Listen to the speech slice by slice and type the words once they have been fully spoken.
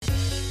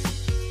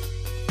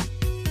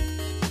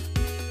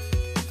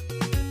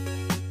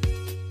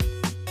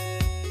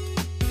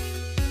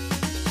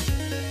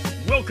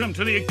Welcome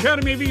to the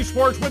Academy of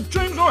Esports with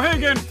James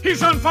O'Hagan.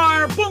 He's on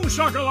fire. Boom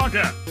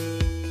shakalaka.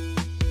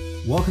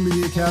 Welcome to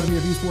the Academy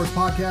of Esports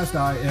podcast.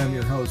 I am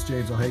your host,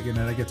 James O'Hagan,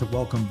 and I get to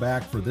welcome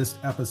back for this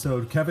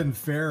episode Kevin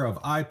Fair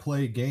of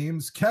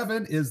iPlayGames.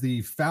 Kevin is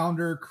the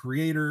founder,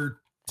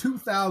 creator,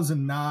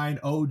 2009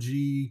 OG.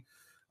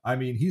 I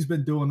mean, he's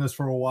been doing this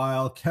for a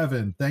while.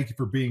 Kevin, thank you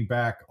for being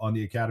back on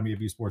the Academy of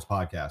Esports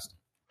podcast.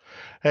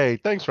 Hey,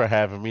 thanks for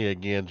having me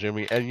again,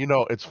 Jimmy. And you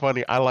know, it's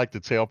funny. I like to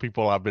tell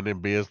people I've been in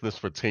business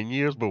for 10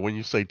 years, but when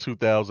you say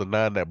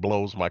 2009, that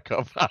blows my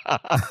cover.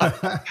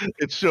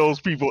 It shows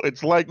people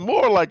it's like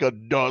more like a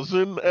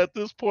dozen at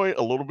this point,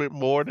 a little bit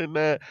more than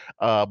that.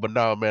 But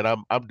no, man,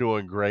 I'm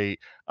doing great.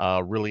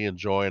 Really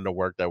enjoying the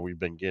work that we've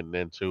been getting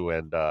into,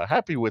 and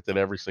happy with it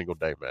every single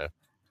day, man.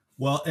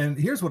 Well, and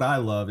here's what I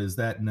love is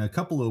that in a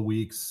couple of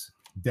weeks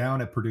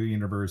down at Purdue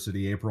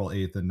University, April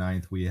 8th and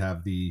 9th, we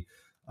have the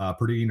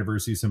Purdue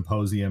University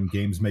Symposium,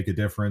 Games Make a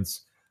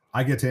Difference.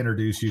 I get to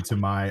introduce you to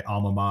my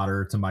alma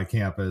mater, to my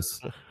campus.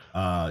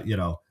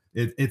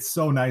 It's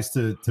so nice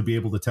to be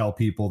able to tell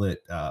people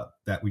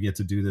that we get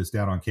to do this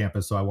down on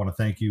campus. So I want to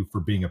thank you for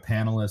being a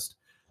panelist,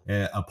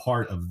 a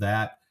part of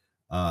that.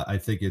 I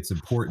think it's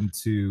important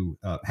to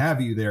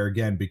have you there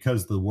again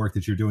because of the work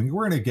that you're doing.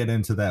 We're going to get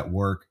into that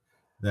work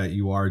that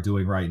you are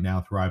doing right now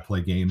through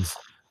iPlayGames.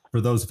 For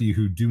those of you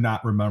who do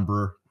not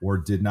remember or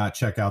did not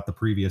check out the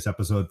previous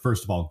episode,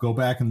 first of all, go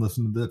back and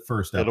listen to the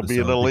first episode. It'll be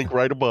in the link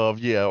right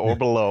above, or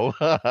below.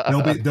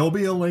 there'll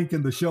be a link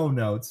in the show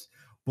notes.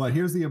 But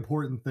here's the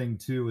important thing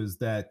too: is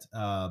that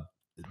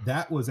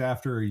that was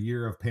after a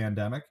year of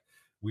pandemic.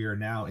 We are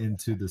now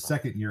into the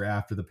second year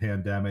after the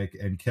pandemic,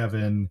 and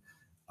Kevin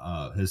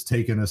has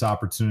taken this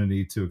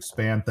opportunity to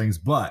expand things.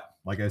 But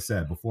like I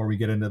said, before we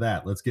get into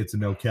that, let's get to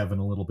know Kevin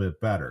a little bit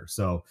better.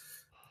 So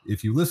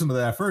if you listen to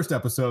that first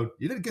episode,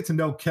 you didn't get to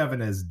know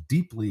Kevin as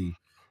deeply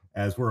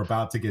as we're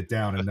about to get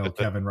down and know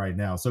Kevin right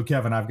now. So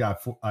Kevin, I've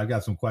got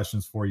some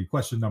questions for you.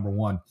 Question number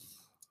one,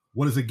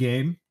 what is a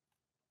game?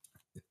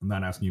 I'm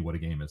not asking you what a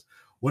game is.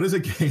 What is a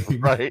game?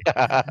 Right.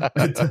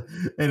 And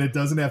it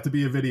doesn't have to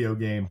be a video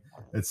game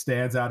that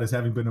stands out as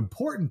having been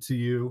important to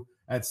you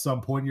at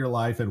some point in your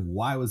life. And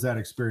why was that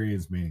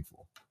experience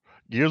meaningful?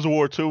 Gears of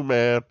War 2,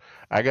 man,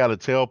 I got to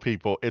tell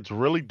people it's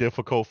really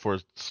difficult for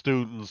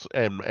students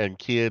and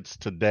kids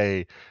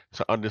today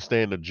to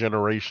understand the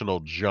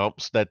generational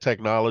jumps that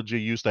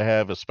technology used to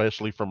have,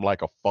 especially from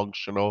like a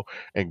functional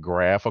and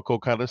graphical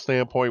kind of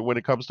standpoint when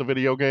it comes to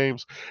video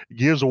games.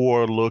 Gears of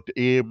War looked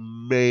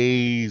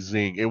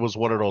amazing. It was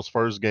one of those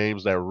first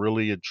games that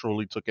really and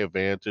truly took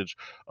advantage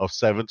of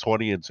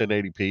 720 and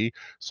 1080p.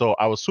 So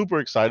I was super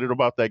excited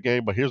about that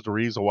game, but here's the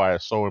reason why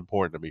it's so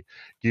important to me.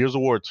 Gears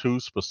of War 2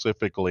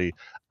 specifically,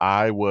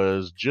 I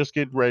was just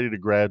getting ready to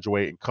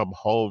graduate and come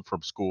home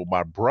from school.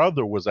 My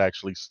brother was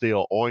actually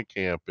still on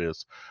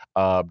campus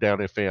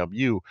down at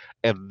FAMU,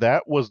 and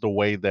that was the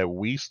way that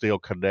we still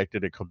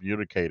connected and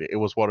communicated. It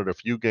was one of the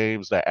few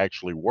games that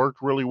actually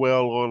worked really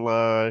well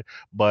online,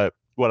 but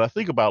when I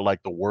think about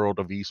like the world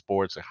of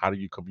esports and how do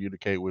you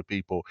communicate with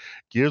people,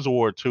 Gears of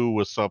War 2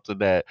 was something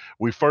that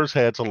we first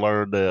had to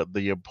learn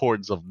the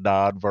importance of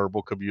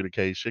nonverbal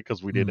communication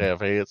because we didn't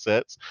have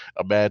headsets.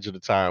 Imagine the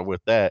time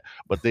with that.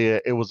 But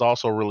then it was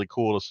also really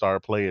cool to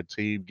start playing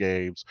team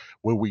games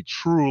when we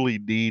truly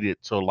needed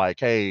to, like,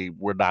 hey,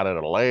 we're not at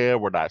a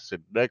LAN, we're not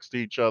sitting next to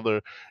each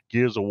other.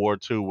 Gears of War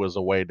 2 was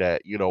a way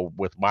that, you know,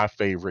 with my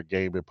favorite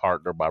gaming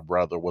partner, my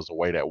brother, was a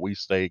way that we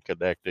stayed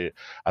connected.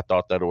 I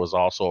thought that it was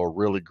also a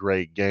really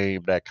great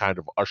game that kind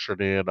of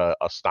ushered in a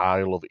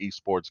style of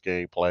esports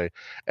gameplay.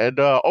 And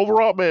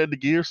overall, man, the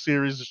Gears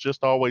series is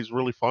just always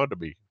really fun to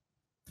me.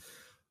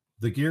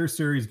 The Gears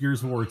series,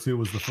 Gears of War 2,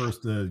 was the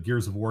first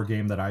Gears of War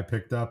game that I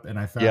picked up, and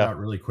I found out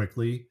really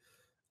quickly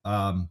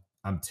I'm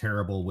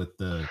terrible with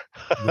the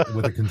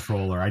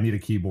controller. I need a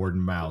keyboard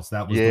and mouse.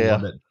 That was the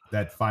one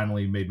that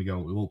finally made me go,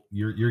 well,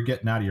 you're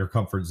getting out of your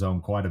comfort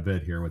zone quite a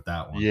bit here with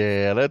that one.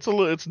 Yeah,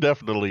 it's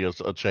definitely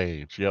a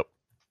change. Yep.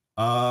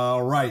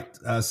 All right.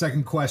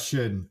 Second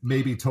question,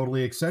 maybe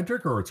totally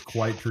eccentric or it's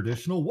quite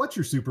traditional. What's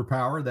your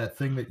superpower, that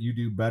thing that you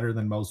do better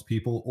than most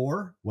people,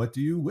 or what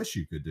do you wish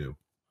you could do?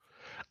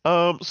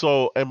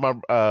 So, and my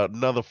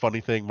another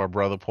funny thing my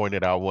brother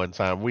pointed out one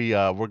time,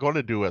 we're going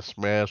to do a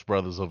Smash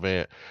Brothers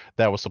event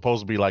that was supposed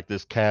to be like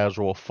this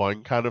casual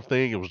fun kind of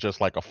thing. It was just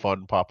like a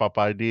fun pop-up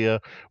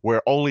idea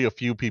where only a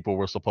few people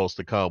were supposed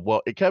to come.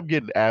 Well, it kept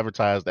getting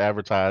advertised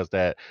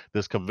at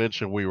this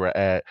convention we were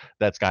at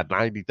that's got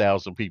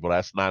 90,000 people.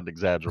 That's not an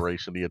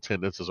exaggeration. The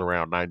attendance is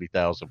around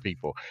 90,000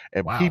 people.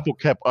 And people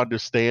kept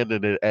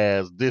understanding it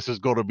as this is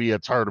going to be a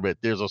tournament.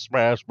 There's a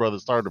Smash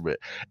Brothers tournament.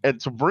 And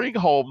to bring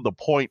home the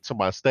point to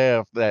my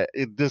staff that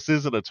this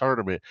isn't a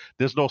tournament.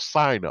 There's no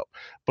sign up,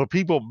 but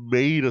people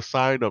made a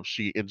sign up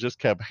sheet and just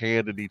kept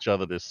handing each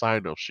other this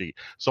sign up sheet.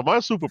 So my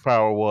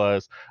superpower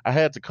was I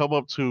had to come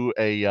up to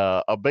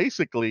a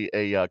basically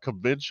a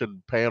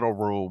convention panel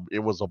room. It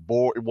was a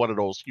board, one of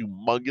those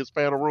humongous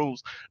panel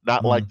rooms,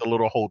 not like Mhm. the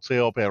little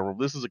hotel panel room.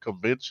 This is a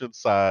convention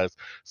size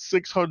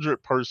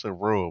 600-person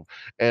room.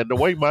 And the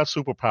way my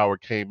superpower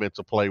came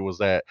into play was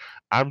that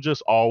I'm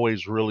just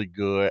always really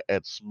good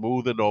at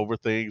smoothing over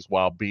things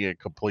while being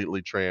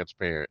completely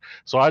transparent.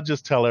 So I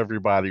just tell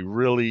everybody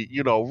really,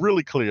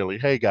 really clearly,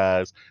 hey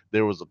guys,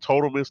 there was a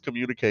total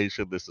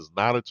miscommunication. This is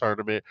not a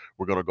tournament.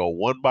 We're going to go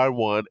one by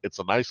one. It's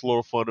a nice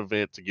little fun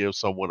event to give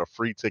someone a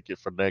free ticket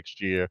for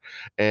next year.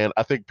 And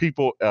I think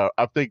people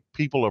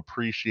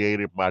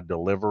appreciated my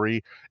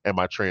delivery and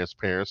my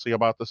transparency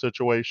about the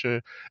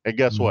situation. And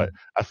guess what? Mhm.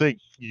 I think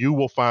you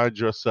will find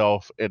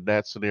yourself in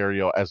that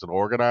scenario as an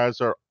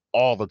organizer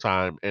all the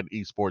time in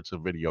esports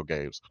and video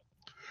games.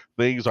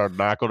 Things are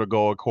not going to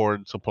go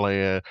according to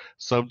plan.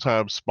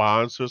 Sometimes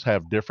sponsors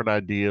have different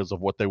ideas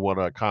of what they want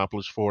to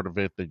accomplish for an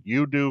event than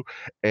you do.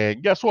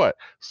 And guess what?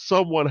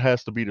 Someone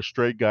has to be the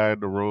straight guy in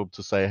the room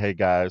to say, hey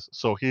guys,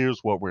 so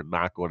here's what we're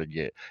not going to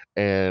get.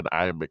 And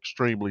I am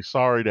extremely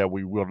sorry that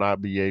we will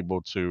not be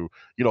able to,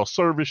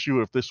 service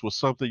you if this was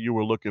something you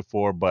were looking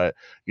for. But,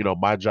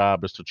 my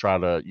job is to try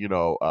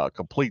to,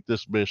 complete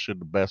this mission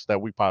the best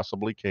that we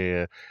possibly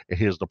can. And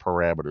here's the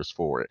parameters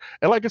for it.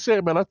 And like I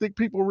said, man, I think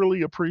people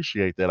really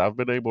appreciate that. I've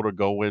been able to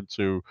go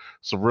into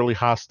some really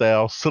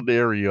hostile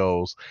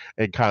scenarios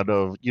and kind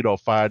of,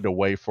 find a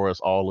way for us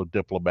all to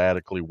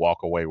diplomatically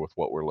walk away with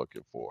what we're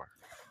looking for.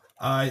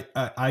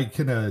 I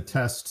can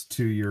attest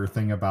to your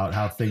thing about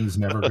how things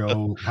never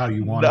go how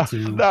you want it Not, to.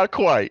 not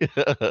quite.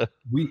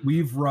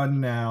 We've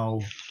run now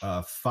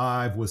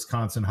 5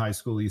 Wisconsin High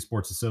School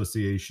Esports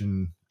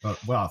Association,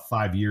 well,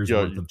 5 years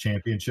Yeah, worth of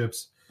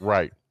championships.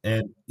 right.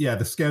 And yeah,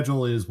 the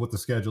schedule is what the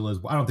schedule is.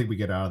 I don't think we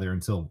get out of there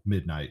until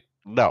midnight.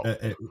 No,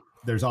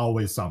 There's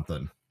always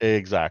something.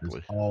 There's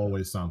exactly.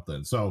 always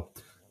something. So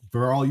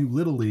for all you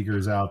little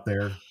leaguers out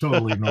there,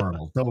 totally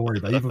normal. Don't worry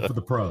about it, even for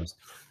the pros.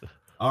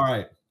 All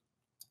right.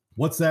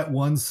 What's that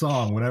one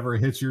song? Whenever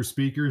it hits your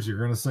speakers, you're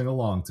going to sing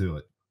along to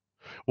it.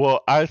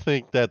 Well, I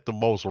think that the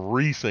most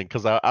recent,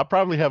 because I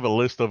probably have a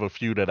list of a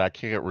few that I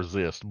can't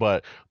resist,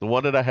 but the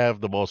one that I have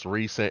the most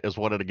recent is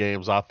one of the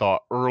games I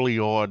thought early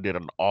on did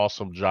an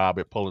awesome job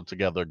at pulling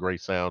together a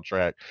great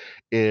soundtrack.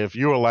 If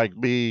you were like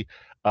me,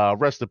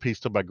 rest in peace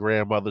to my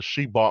grandmother.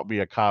 She bought me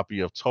a copy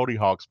of Tony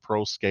Hawk's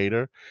Pro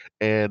Skater,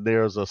 and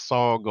there's a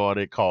song on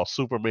it called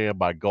Superman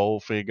by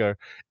Goldfinger.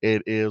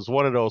 It is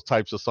one of those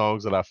types of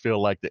songs that I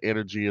feel like the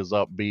energy is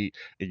upbeat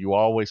and you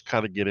always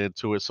kind of get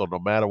into it. So no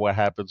matter what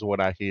happens when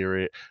I hear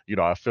it,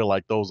 I feel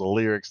like those are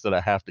lyrics that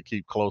I have to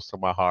keep close to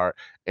my heart,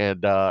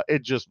 and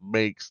it just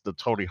makes the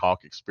Tony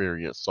Hawk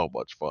experience so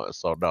much fun.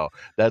 So no,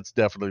 that's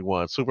definitely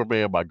one.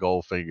 Superman by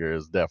Goldfinger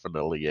is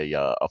definitely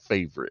a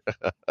favorite.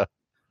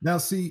 Now,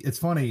 see, it's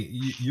funny.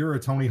 You're a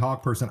Tony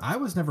Hawk person. I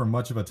was never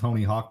much of a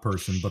Tony Hawk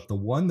person, but the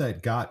one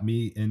that got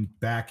me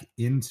back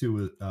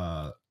into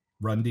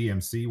Run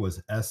DMC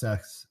was Oh,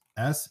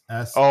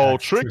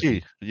 SSX Tricky,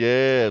 Tricky.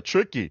 yeah,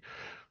 Tricky,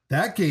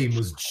 That game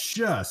was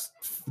just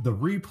the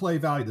replay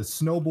value, the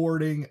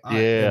snowboarding, and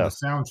the yeah,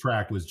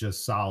 soundtrack was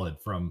just solid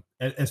from,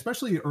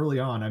 especially early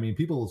on. I mean,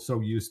 people are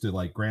so used to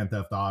like Grand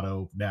Theft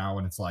Auto now,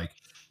 and it's like,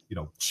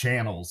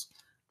 channels.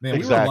 Man,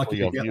 we were lucky exactly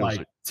to of get like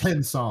music.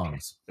 10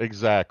 songs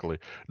Exactly.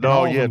 and No,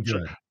 all of yeah, them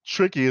good.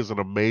 Tricky is an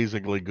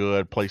amazingly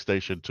good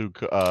PlayStation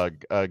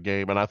 2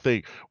 game, and I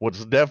think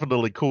what's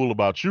definitely cool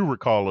about you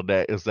recalling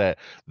that is that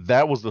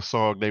that was the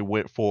song they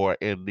went for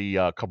in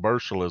the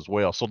commercial as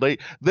well. So they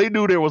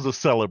knew there was a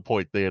selling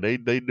point there.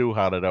 They knew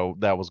how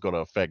that was going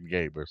to affect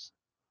gamers.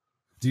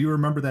 Do you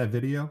remember that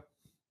video?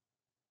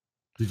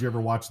 Did you ever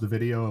watch the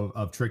video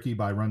of Tricky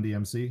by Run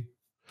DMC?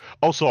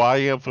 Also, I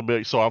am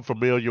familiar. So I'm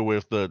familiar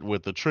with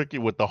the Tricky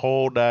with the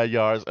whole 9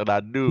 yards, and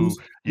I knew, Who's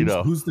you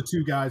know. who's the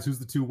two guys? Who's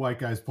the two white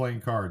guys playing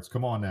cards?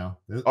 Come on now,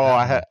 Oh,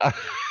 that one.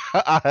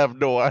 I have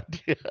no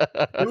idea.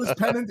 It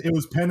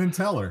was Penn and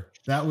Teller.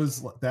 That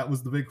was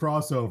the big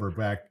crossover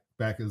back.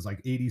 It was like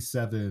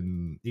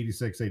 87,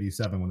 86,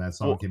 87 when that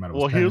song Well, came out. It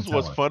was well, Penn and here's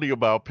what's Teller. funny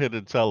about Penn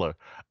and Teller.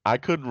 I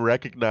couldn't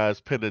recognize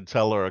Penn and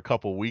Teller a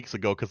couple weeks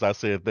ago because I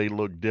said they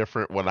looked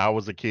different when I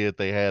was a kid.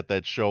 They had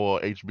that show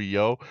on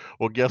HBO.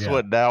 Well, guess Yeah.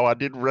 what? Now I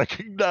didn't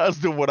recognize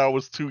them when I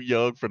was too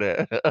young for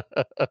that.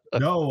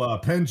 No,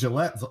 Penn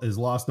Jillette has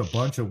lost a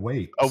bunch of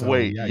weight. Oh, So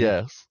wait, yeah,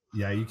 yes.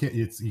 you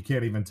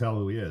can't even tell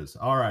who he is.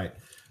 All right.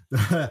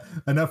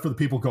 Enough for the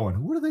people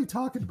going, what are they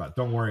talking about?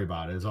 Don't worry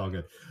about it. It's all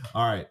good.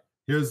 All right.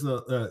 Here's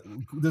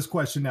this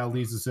question now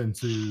leads us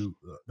into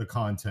the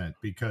content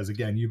because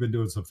again, you've been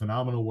doing some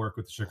phenomenal work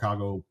with the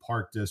Chicago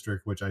Park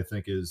District, which I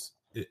think is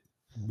it,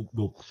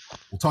 we'll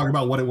talk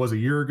about what it was a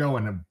year ago,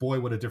 and boy,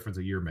 what a difference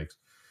a year makes.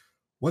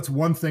 What's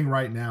one thing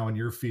right now in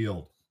your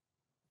field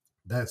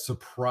that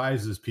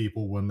surprises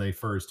people when they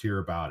first hear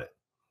about it?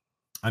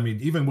 I mean,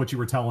 even what you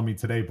were telling me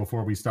today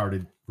before we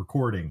started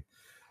recording,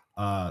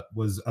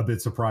 was a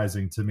bit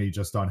surprising to me,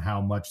 just on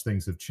how much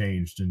things have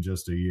changed in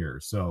just a year.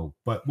 So,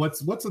 but what's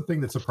the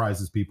thing that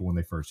surprises people when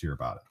they first hear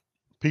about it?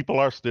 People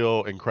are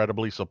still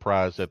incredibly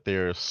surprised that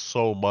there's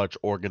so much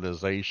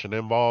organization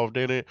involved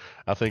in it.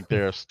 I think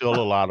there's still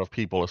a lot of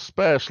people,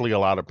 especially a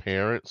lot of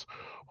parents,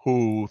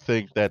 who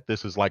think that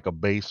this is like a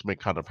basement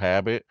kind of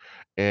habit.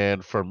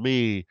 And for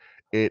me,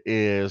 it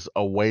is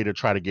a way to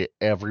try to get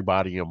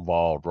everybody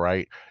involved,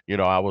 right?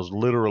 I was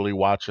literally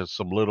watching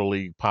some Little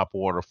League Pop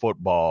Warner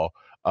football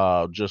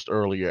just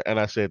earlier, and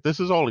I said this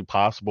is only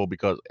possible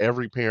because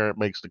every parent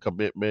makes the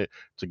commitment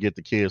to get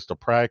the kids to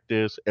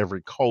practice.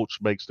 Every coach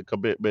makes the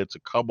commitment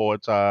to come on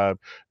time,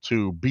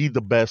 to be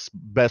the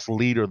best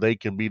leader they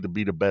can be, to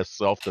be the best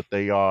self that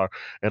they are.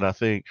 And I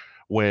think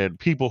when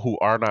people who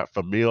are not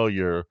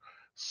familiar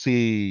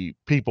see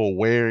people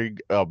wearing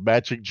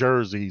matching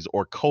jerseys,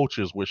 or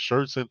coaches with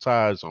shirts and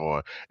ties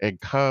on, and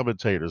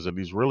commentators in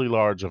these really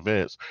large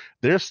events,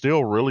 they're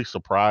still really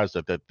surprised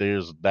that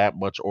there's that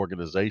much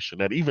organization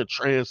that even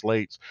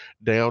translates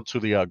down to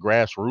the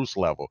grassroots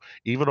level.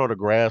 Even on a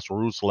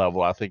grassroots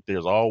level, I think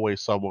there's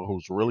always someone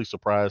who's really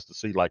surprised to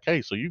see, like,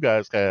 hey, so you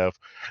guys have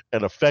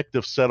an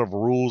effective set of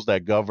rules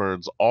that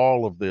governs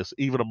all of this,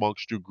 even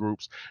amongst you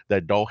groups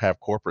that don't have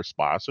corporate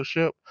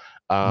sponsorship.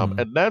 Mm.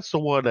 And that's the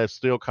one that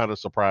still kind of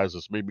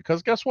surprises me,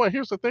 because guess what?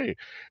 Here's the thing: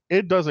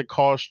 it doesn't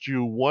cost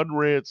you one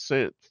red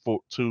cent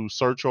to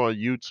search on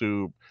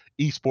YouTube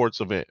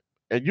esports event,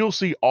 and you'll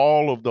see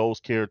all of those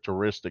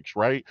characteristics,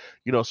 right?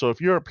 So if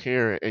you're a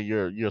parent and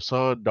your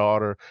son,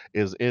 daughter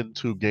is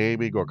into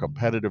gaming or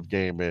competitive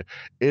gaming,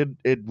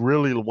 it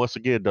really, once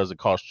again, doesn't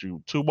cost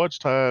you too much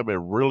time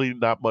and really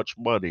not much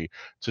money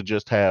to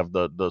just have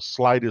the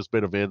slightest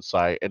bit of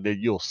insight, and then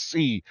you'll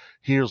see,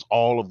 here's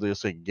all of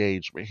this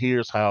engagement,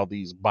 here's how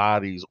these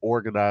bodies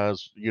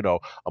organize,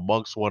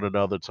 amongst one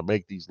another to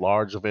make these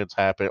large events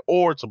happen,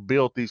 or to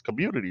build these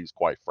communities,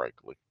 quite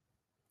frankly.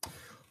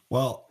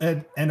 Well,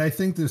 and I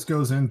think this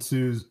goes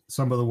into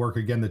some of the work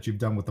again that you've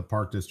done with the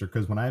Park District,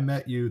 because when I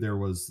met you,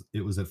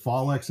 it was at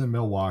Fall X in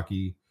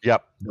Milwaukee.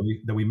 Yep.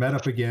 That we met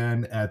up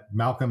again at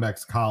Malcolm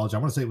X College. I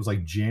want to say it was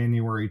like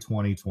January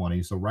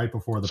 2020, so right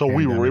before the So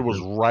pandemic. it was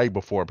right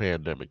before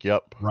pandemic.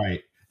 Yep.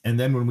 Right. And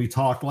then when we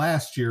talked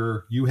last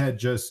year, you had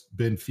just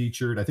been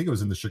featured, I think it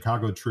was in the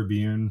Chicago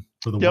Tribune,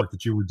 for the Yep. work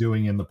that you were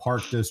doing in the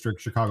Park District,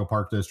 Chicago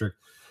Park District.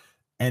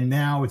 And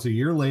now it's a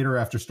year later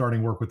after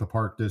starting work with the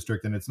Park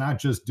District, and it's not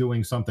just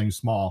doing something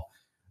small.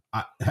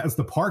 Has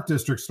the Park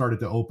District started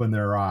to open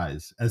their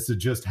eyes as to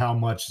just how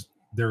much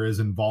there is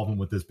involvement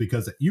with this?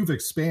 Because you've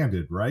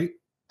expanded, right?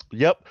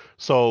 Yep.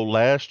 So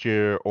last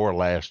year,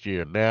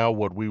 now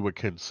what we would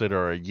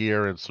consider a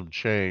year and some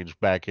change,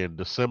 back in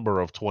December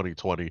of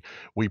 2020,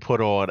 we put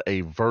on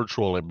a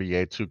virtual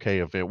NBA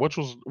 2K event, which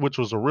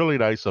was a really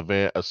nice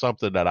event,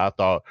 something that I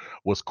thought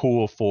was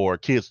cool for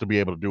kids to be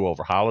able to do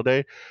over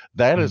holiday.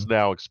 That is Mhm.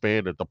 now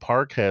expanded. The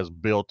park has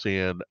built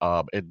in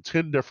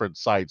 10 different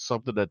sites,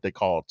 something that they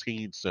call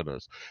teen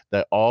centers,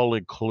 that all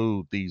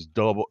include these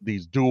dual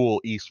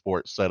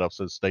esports setups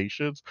and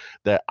stations,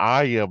 that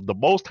I am the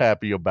most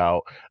happy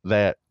about,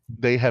 that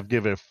they have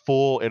given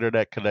full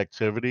internet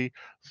connectivity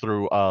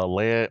through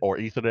LAN, or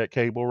Ethernet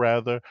cable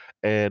rather,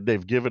 and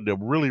they've given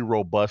them really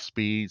robust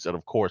speeds, and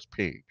of course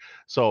ping.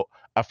 So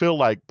I feel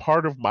like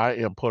part of my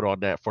input on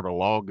that for the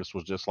longest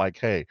was just like,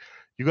 hey,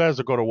 you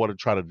guys are going to want to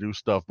try to do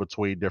stuff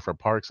between different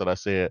parks. And I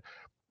said,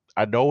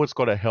 I know it's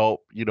going to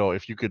help,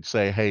 if you could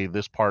say, hey,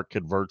 this park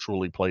can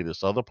virtually play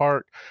this other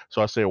park.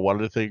 So I said, one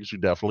of the things you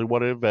definitely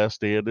want to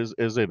invest in is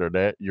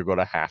internet. You're going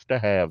to have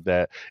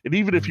that. And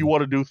even if you Mhm.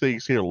 want to do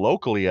things here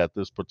locally at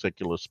this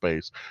particular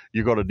space,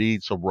 you're going to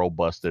need some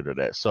robust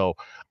internet. So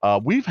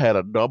we've had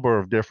a number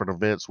of different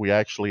events. We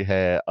actually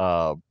had,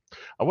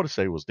 I want to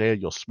say it was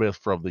Daniel Smith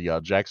from the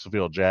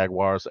Jacksonville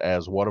Jaguars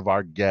as one of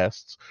our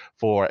guests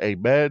for a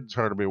Madden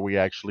tournament we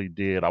actually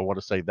did. I want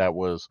to say that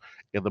was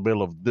in the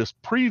middle of this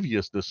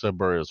previous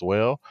December as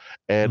well.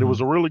 And it was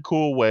Mhm. a really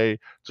cool way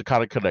to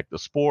kind of connect the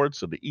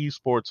sports and the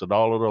esports and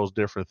all of those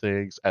different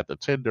things at the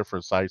 10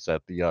 different sites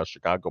at the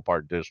Chicago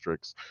Park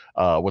District's,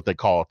 what they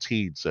call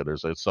teen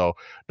centers. And so,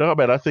 no,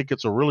 man, I think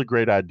it's a really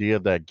great idea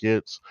that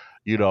gets,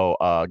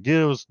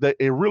 gives that,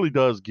 it really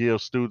does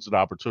give students an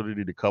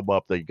opportunity to come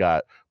up. They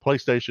got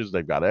PlayStations,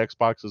 they've got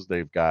Xboxes,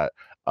 they've got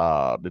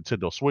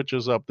Nintendo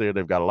Switches up there.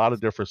 They've got a lot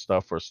of different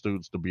stuff for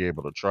students to be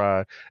able to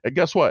try. And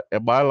guess what?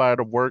 In my line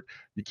of work,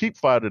 you keep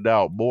finding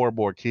out more and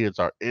more kids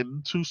are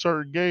into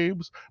certain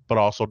games, but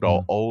also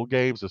don't Mhm. own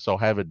games. And so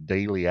having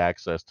daily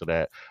access to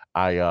that,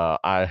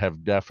 I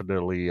have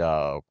definitely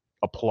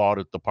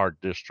applauded the Park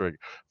District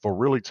for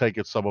really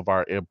taking some of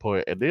our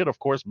input, and then of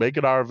course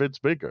making our events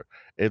bigger.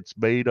 It's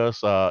made us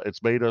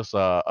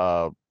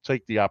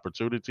take the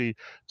opportunity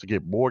to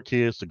get more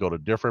kids to go to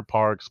different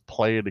parks,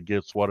 playing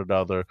against one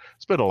another.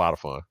 It's been a lot of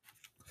fun.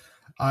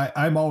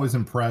 I'm always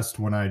impressed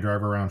when I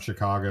drive around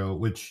Chicago,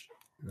 which,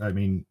 I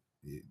mean,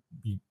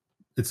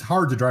 it's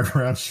hard to drive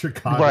around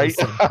Chicago Right.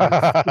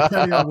 sometimes,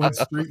 depending on what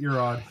street you're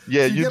on.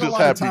 Yeah, So you you get a just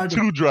lot of happy time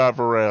to drive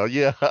around.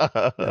 Yeah.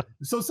 yeah.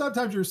 So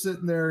sometimes you're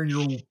sitting there and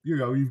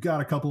you've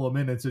got a couple of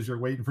minutes as you're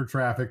waiting for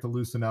traffic to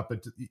loosen up.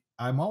 But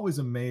I'm always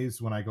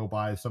amazed when I go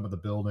by some of the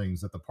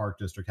buildings that the Park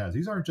District has.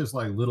 These aren't just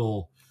like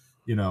little,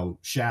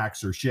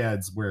 shacks or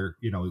sheds where,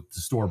 to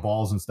store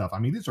balls and stuff. I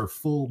mean, these are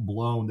full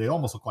blown, they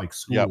almost look like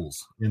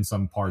schools in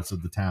some parts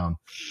of the town.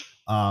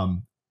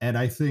 And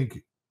I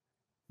think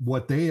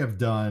what they have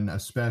done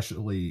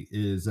especially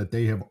is that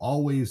they have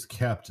always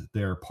kept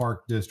their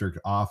Park District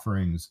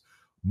offerings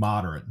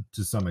modern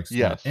to some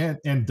extent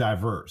and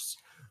diverse.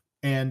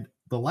 And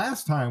the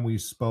last time we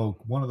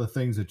spoke, one of the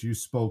things that you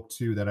spoke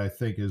to that I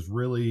think is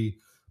really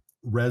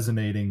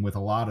resonating with a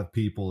lot of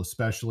people,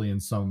 especially in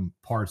some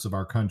parts of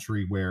our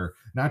country where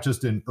not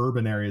just in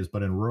urban areas,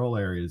 but in rural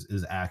areas,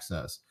 is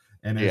access.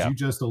 And as you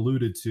just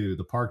alluded to,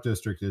 the Park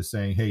District is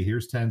saying, hey,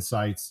 here's 10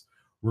 sites.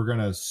 We're going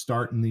to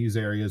start in these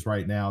areas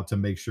right now to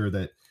make sure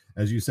that,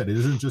 as you said, it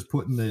isn't just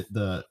putting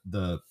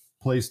the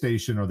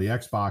PlayStation or the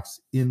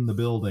Xbox in the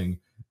building.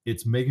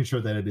 It's making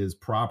sure that it is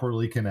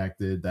properly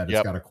connected, that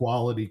it's got a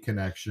quality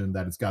connection,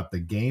 that it's got the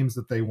games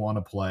that they want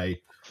to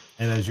play.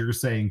 And as you're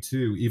saying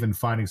too, even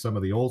finding some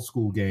of the old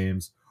school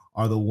games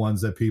are the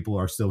ones that people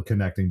are still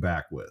connecting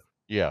back with.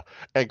 Yeah.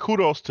 And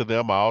kudos to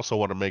them. I also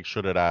want to make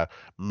sure that I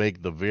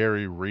make the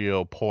very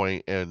real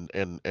point and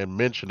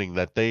mentioning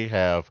that they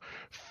have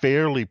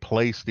fairly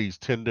placed these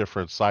 10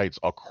 different sites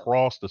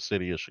across the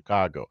city of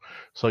Chicago.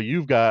 So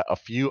you've got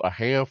a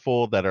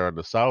handful that are on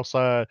the south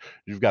side,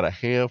 you've got a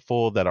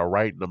handful that are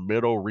right in the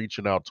middle,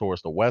 reaching out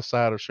towards the west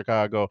side of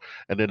Chicago,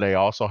 and then they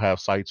also have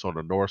sites on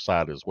the north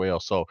side as well.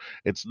 So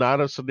it's not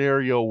a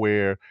scenario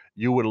where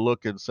you would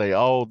look and say,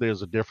 oh,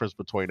 there's a difference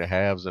between the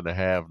haves and the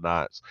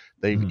have-nots.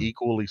 They've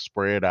equally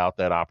spread out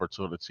that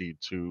opportunity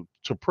to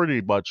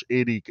pretty much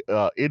any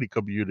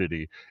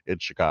community in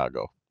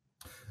Chicago.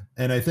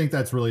 And I think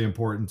that's really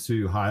important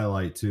to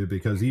highlight too,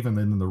 because even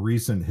in the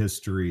recent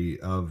history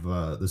of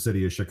the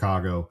city of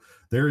Chicago,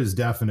 there is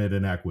definite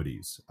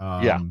inequities.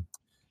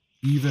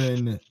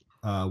 Even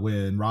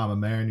when Rahm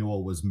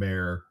Emanuel was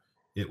mayor,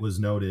 it was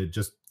noted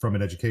just from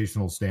an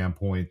educational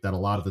standpoint that a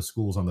lot of the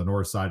schools on the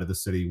north side of the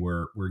city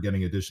were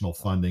getting additional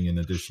funding and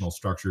additional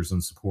structures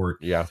and support.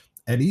 Yeah.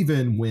 And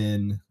even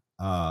when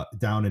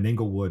down in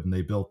Inglewood and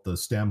they built the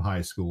STEM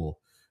high school,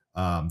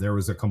 there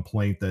was a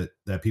complaint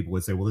that people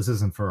would say, well, this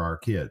isn't for our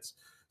kids.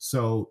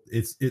 So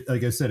it's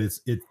like I said,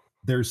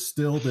 there's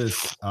still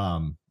this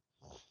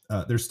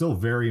there's still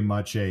very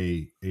much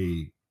a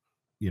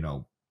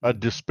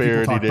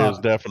disparity. There's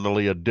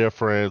definitely a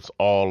difference,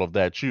 all of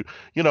that.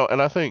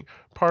 And I think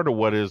part of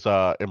what is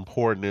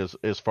important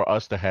is for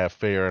us to have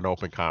fair and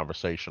open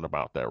conversation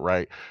about that,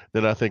 right?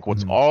 Then I think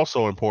what's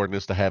also important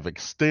is to have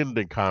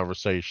extended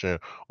conversation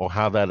on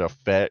how that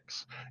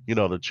affects,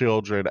 the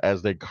children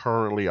as they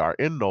currently are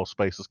in those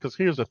spaces. Because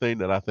here's the thing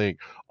that I think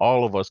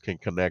all of us can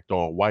connect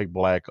on, white,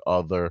 black,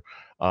 other,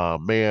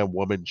 man,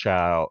 woman,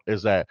 child,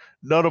 is that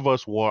none of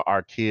us want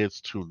our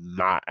kids to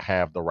not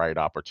have the right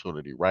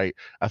opportunity, right?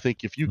 I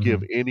think if you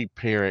give any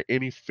parent,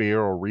 any fair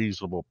or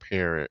reasonable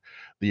parent,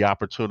 the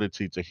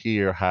opportunity to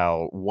hear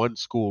how one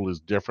school is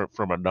different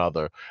from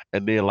another,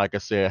 and then, like I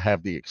said,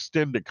 have the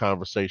extended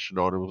conversation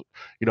on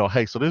it,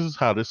 hey, so this is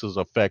how this is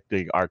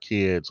affecting our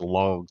kids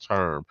long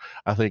term.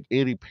 I think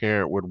any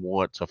parent would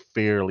want to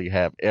fairly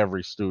have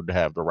every student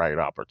have the right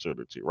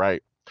opportunity,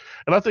 right?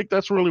 And I think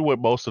that's really what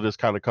most of this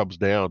kind of comes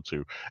down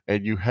to.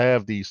 And you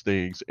have these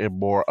things in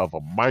more of a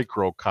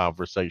micro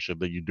conversation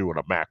than you do in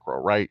a macro,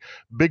 right?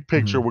 Big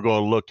picture, we're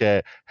going to look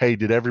at, hey,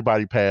 did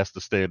everybody pass the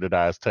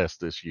standardized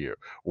test this year?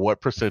 What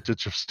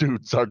percentage of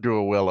students are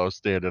doing well on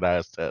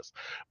standardized tests?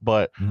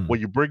 But when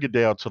you bring it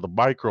down to the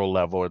micro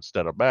level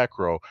instead of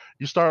macro,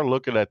 you start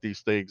looking at these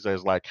things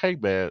as like, hey,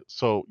 man,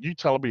 so you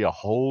telling me a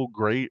whole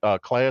grade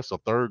class of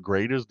third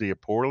graders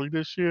did poorly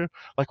this year?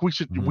 Like we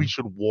should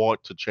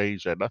want to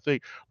change that. And I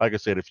think, like I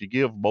said, if you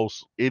give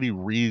any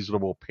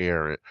reasonable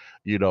parent,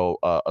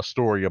 a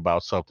story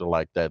about something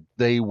like that,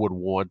 they would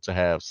want to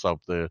have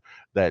something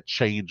that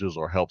changes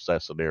or helps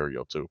that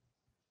scenario too.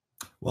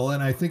 Well,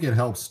 and I think it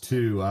helps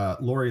too.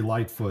 Lori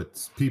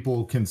Lightfoot,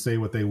 people can say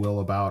what they will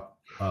about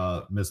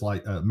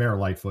Mayor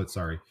Lightfoot,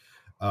 sorry.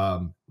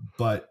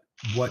 But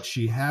what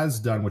she has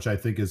done, which I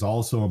think is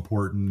also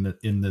important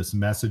in this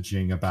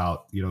messaging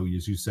about,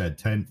 as you said,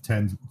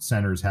 10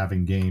 centers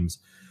having games,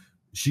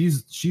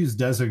 she's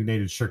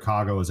designated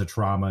Chicago as a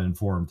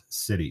trauma-informed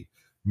city,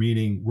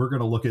 meaning we're going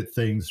to look at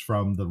things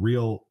from the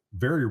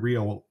very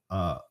real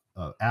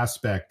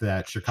aspect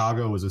that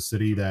Chicago is a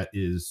city that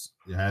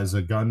has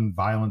a gun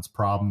violence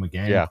problem, a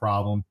gang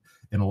problem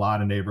in a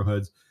lot of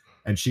neighborhoods.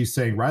 And she's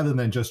saying, rather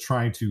than just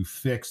trying to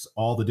fix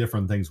all the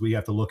different things, we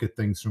have to look at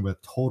things from a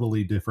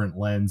totally different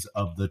lens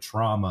of the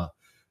trauma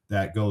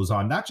that goes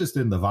on, not just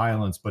in the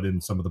violence, but in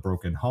some of the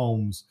broken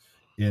homes,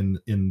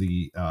 in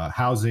the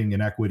housing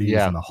inequities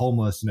and the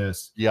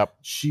homelessness. Yep.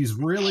 She's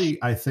really,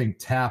 I think,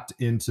 tapped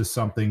into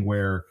something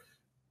where,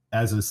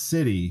 as a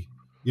city,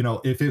 you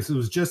know, if it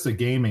was just a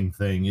gaming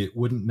thing, it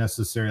wouldn't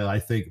necessarily, I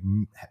think,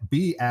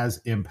 be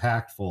as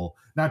impactful,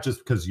 not just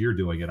because you're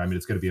doing it. I mean,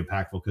 it's going to be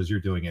impactful because you're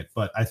doing it,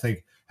 but I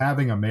think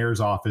having a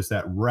mayor's office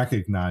that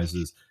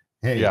recognizes,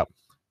 hey, Yep.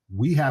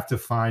 we have to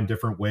find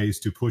different ways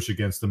to push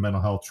against the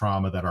mental health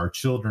trauma that our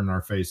children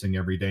are facing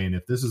every day. And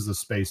if this is a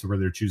space where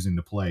they're choosing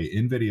to play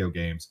in video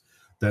games,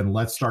 then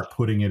let's start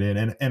putting it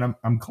in. And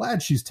I'm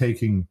glad she's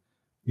taking,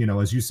 you know,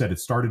 as you said, it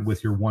started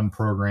with your one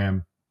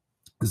program,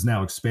 is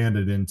now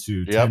expanded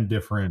into Yep. 10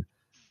 different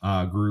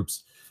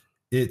groups.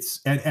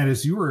 It's and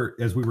as we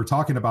were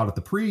talking about at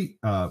the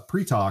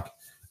pre-talk,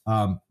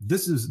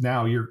 this is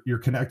now you're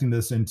connecting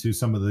this into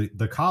some of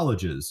the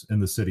colleges in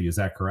the city. Is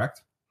that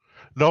correct?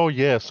 No,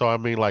 yeah. So, I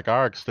mean, like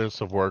our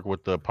extensive work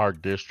with the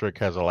Park District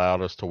has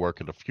allowed us to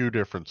work in a few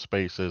different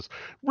spaces,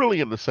 really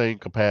in the same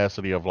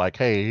capacity of like,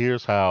 hey,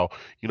 here's how,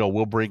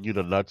 we'll bring you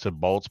the nuts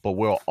and bolts, but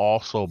we'll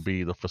also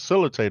be the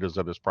facilitators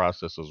of this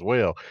process as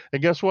well.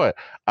 And guess what?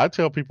 I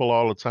tell people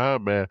all the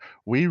time, man,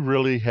 we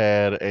really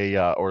had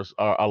a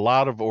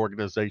lot of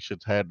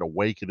organizations had an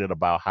awakening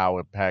about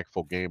how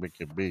impactful gaming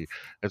can be.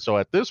 And so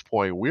at this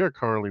point, we are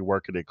currently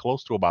working in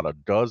close to about a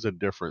dozen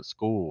different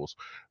schools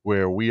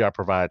where we are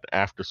providing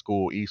after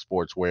school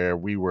esports where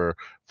we were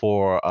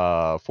for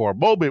a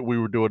moment we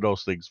were doing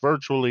those things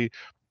virtually.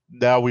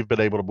 Now we've been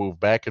able to move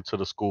back into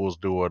the schools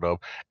doing them.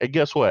 And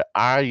guess what?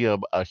 I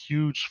am a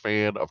huge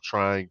fan of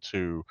trying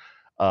to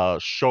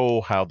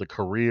show how the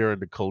career and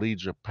the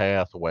collegiate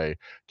pathway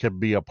can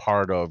be a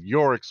part of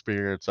your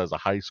experience as a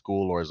high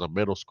school or as a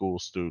middle school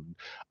student,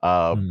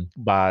 Mm.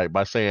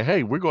 by saying,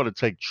 hey, we're going to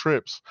take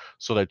trips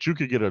so that you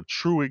can get a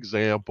true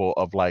example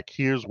of like,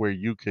 here's where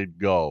you could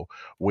go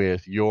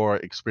with your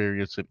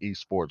experience in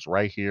esports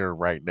right here and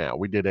right now.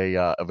 We did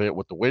a event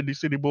with the Windy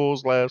City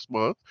Bulls last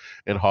month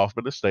in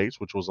Hoffman Estates,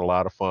 which was a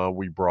lot of fun.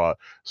 We brought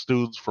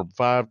students from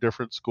 5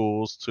 different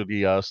schools to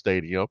the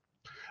stadium.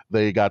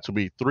 They got to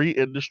meet 3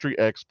 industry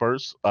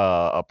experts,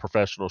 a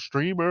professional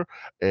streamer,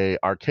 a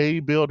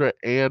arcade builder,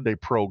 and a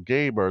pro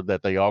gamer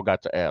that they all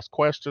got to ask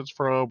questions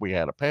from. We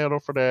had a panel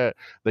for that.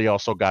 They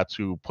also got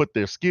to put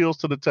their skills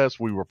to the test.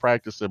 We were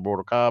practicing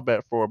Mortal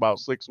Kombat for about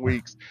 6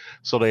 weeks,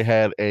 so they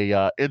had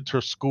a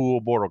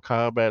inter-school Mortal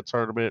Kombat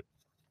tournament.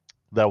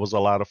 That was a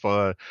lot of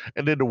fun.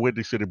 And then the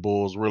Windy City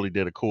Bulls really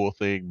did a cool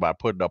thing by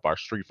putting up our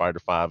Street Fighter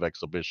V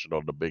exhibition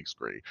on the big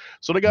screen.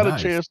 So they got a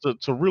Nice. chance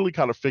to really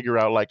kind of figure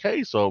out, like,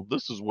 hey, so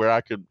this is where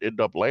I could end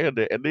up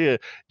landing. And then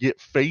get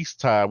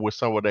FaceTime with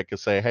someone that can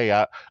say, hey,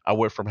 I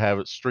went from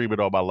having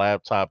streaming on my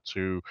laptop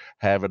to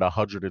having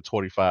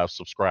 125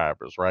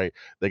 subscribers, right?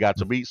 They got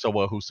to meet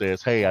someone who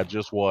says, hey, I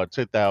just won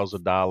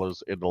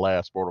 $10,000 in the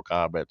last Mortal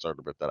Kombat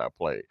tournament that I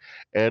played.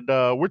 And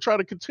we're trying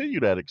to continue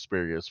that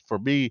experience. For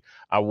me,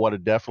 I want to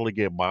definitely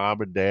get mom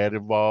and dad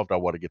involved. I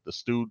want to get the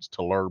students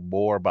to learn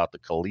more about the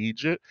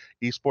collegiate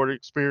esport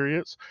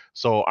experience.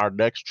 So our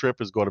next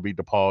trip is going to be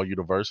DePaul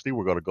University.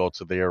 We're going to go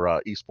to their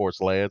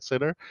esports land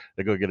center.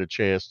 They're going to get a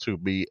chance to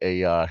be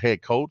a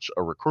head coach,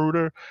 a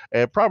recruiter,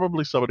 and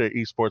probably some of their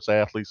esports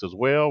athletes as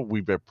well.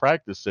 We've been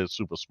practicing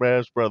Super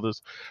Smash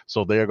Brothers,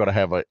 so they're going to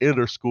have an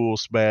inter-school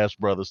Smash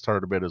Brothers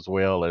tournament as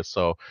well. And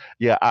so,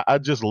 yeah, I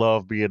just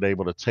love being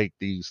able to take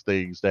these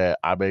things that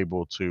I'm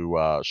able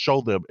to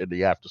show them in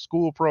the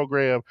after-school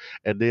program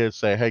and then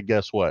say, hey,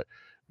 guess what?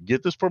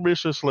 Get this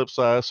permission slip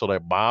signed so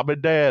that mom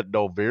and dad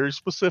know very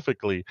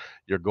specifically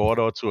you're going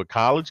onto a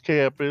college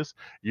campus.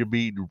 You're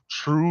meeting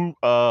true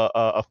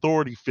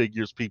authority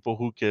figures, people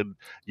who can,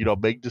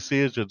 make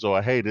decisions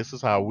on, hey, this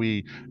is how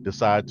we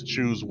decide to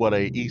choose what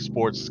a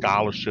esports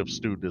scholarship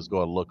student is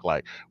going to look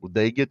like.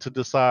 They get to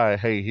decide,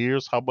 hey,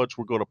 here's how much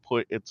we're going to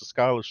put into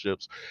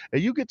scholarships.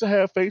 And you get to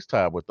have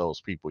FaceTime with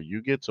those people.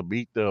 You get to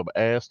meet them,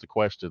 ask the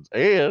questions.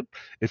 And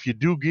if you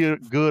do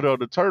get good on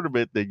the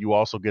tournament, then you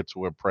also get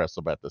to impress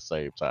them at the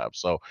same time.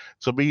 So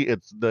to me,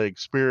 it's the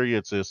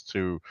experience is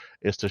to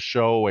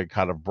show and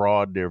kind of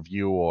broaden their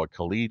view on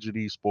collegiate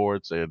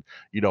esports and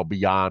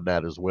beyond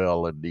that as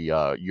well in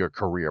the your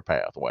career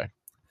pathway.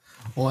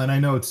 Well, and I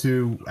know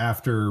too,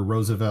 after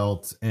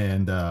Roosevelt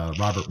and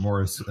Robert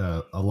Morris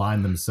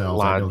aligned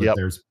themselves, I know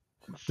that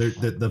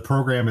Yep. the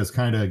program has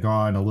kind of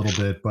gone a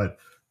little bit, but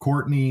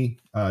Courtney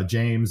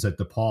James at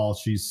DePaul,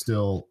 she's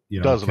still,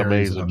 Does an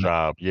carries amazing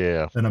job.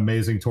 Yeah. an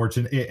amazing torch.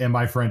 And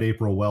my friend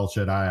April Welch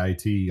at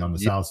IIT on the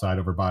south side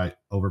over by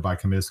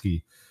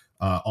Comiskey,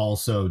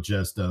 also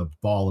just a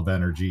ball of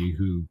energy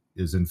who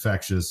is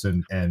infectious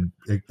and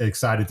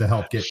excited to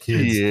help get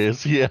kids He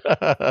is. Yeah.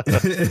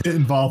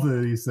 involved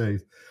in these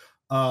things.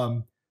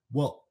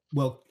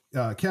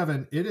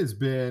 Kevin, it has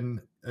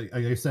been, like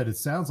I said, it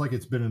sounds like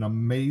it's been an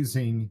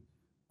amazing,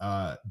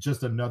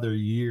 just another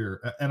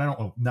year. And I don't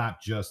know,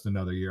 not just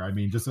another year. I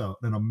mean, just an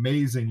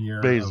amazing year.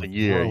 Amazing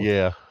year. Growth.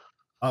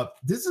 Yeah.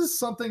 This is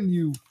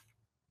something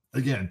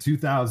again,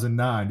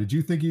 2009. Did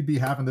you think you'd be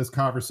having this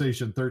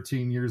conversation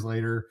 13 years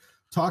later,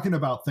 talking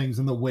about things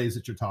in the ways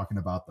that you're talking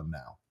about them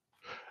now?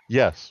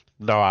 Yes.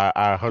 No,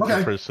 I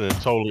Okay.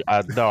 100% totally.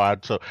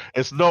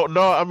 It's no.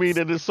 I mean,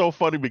 and it's so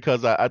funny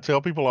because I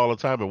tell people all the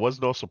time, it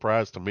was no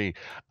surprise to me.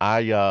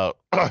 I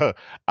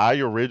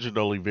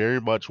originally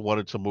very much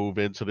wanted to move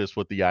into this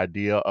with the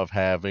idea of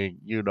having,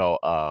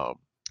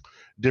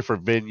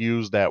 different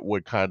venues that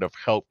would kind of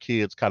help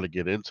kids kind of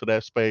get into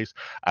that space.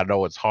 I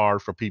know it's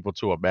hard for people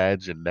to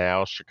imagine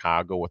now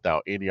Chicago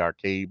without any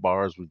arcade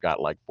bars. We've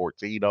got like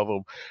 14 of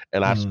them.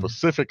 And I Mm.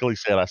 specifically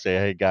said,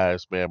 hey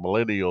guys, man,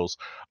 millennials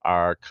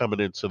are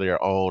coming into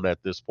their own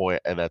at this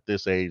point, and at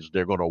this age,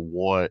 they're going to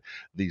want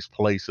these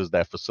places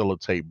that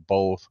facilitate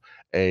both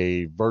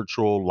a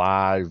virtual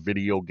live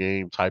video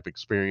game type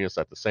experience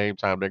at the same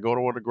time. They're going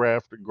to want to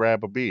grab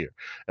a beer.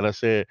 And I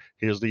said,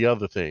 here's the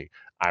other thing.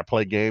 I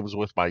play games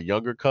with my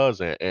younger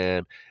cousin,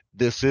 and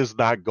this is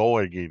not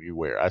going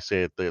anywhere. I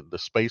said the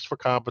space for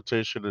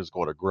competition is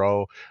going to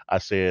grow. I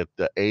said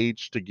the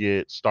age to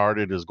get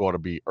started is going to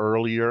be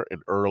earlier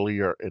and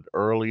earlier and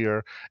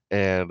earlier.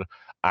 And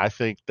I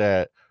think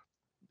that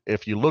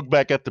if you look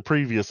back at the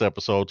previous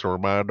episode, to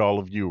remind all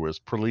of viewers,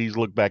 please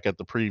look back at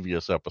the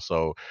previous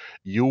episode.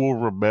 You will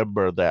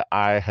remember that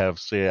I have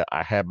said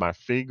I had my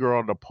finger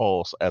on the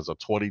pulse as a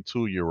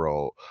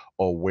 22-year-old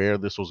on where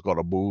this was going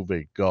to move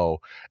and go,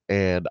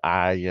 and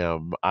I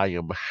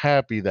am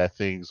happy that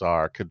things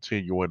are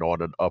continuing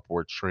on an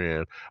upward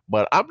trend.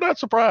 But I'm not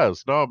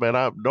surprised. No,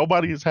 man,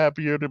 nobody is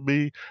happier than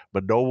me,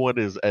 but no one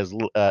is at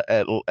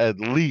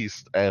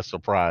least as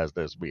surprised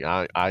as me.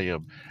 I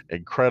am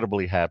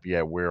incredibly happy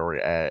at where we're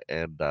at,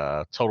 and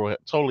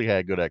totally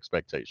had good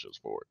expectations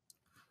for it.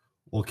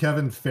 Well,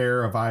 Kevin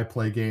Fair of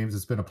iPlay Games,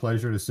 it's been a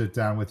pleasure to sit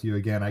down with you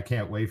again. I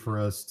can't wait for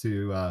us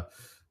to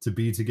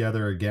be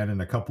together again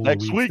in a couple of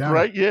Next weeks. week,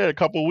 right? Yeah, a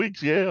couple of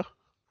weeks. Yeah.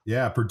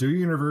 Yeah, Purdue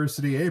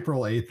University,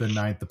 April 8th and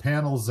 9th. The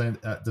panels and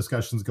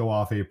discussions go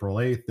off April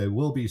 8th. They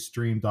will be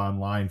streamed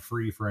online,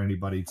 free for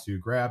anybody to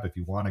grab if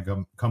you want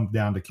to come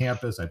down to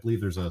campus. I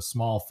believe there's a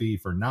small fee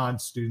for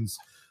non-students.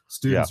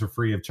 Students are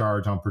free of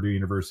charge on Purdue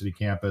University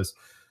campus.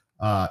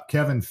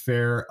 Kevin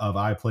Fair of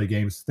iPlay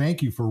Games,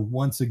 thank you for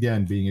once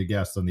again being a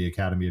guest on the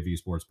Academy of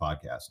Esports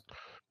podcast.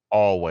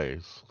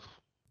 Always.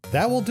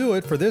 That will do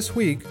it for this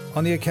week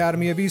on the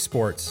Academy of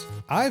Esports.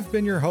 I've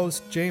been your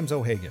host, James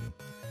O'Hagan.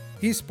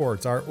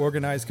 Esports are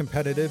organized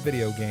competitive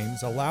video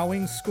games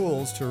allowing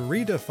schools to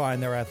redefine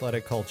their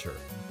athletic culture,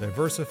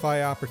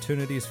 diversify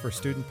opportunities for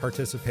student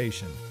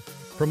participation,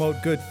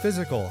 promote good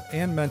physical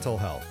and mental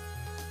health,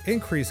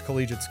 increase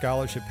collegiate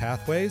scholarship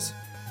pathways,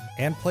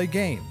 and play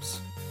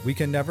games. We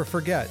can never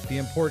forget the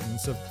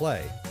importance of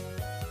play.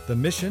 The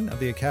mission of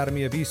the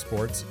Academy of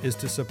Esports is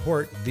to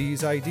support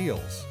these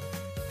ideals.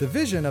 The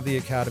vision of the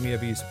Academy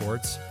of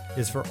Esports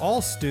is for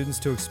all students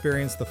to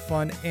experience the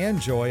fun and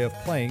joy of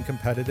playing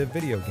competitive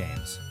video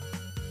games.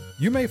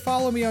 You may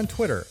follow me on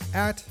Twitter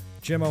at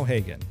Jim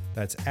O'Hagan.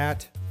 That's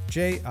at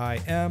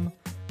JIMOHAGAN,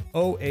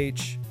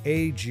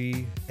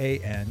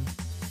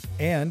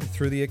 and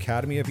through the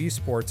Academy of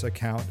Esports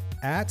account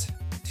at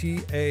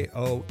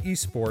TAO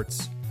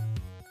Esports.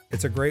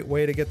 It's a great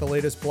way to get the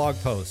latest blog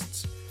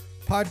posts,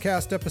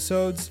 podcast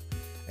episodes,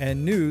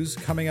 and news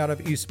coming out of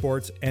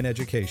esports and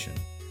education.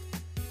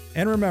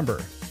 And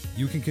remember,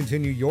 you can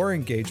continue your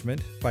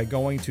engagement by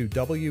going to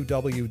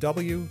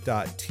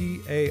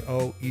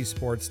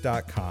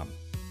www.taoesports.com.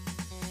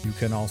 You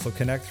can also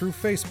connect through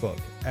Facebook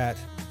at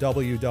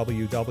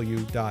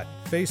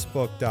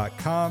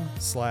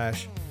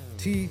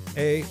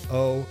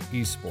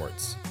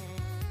www.facebook.com/TAOesports.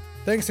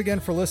 Thanks again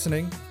for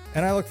listening,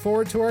 and I look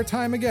forward to our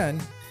time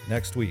again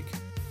next week.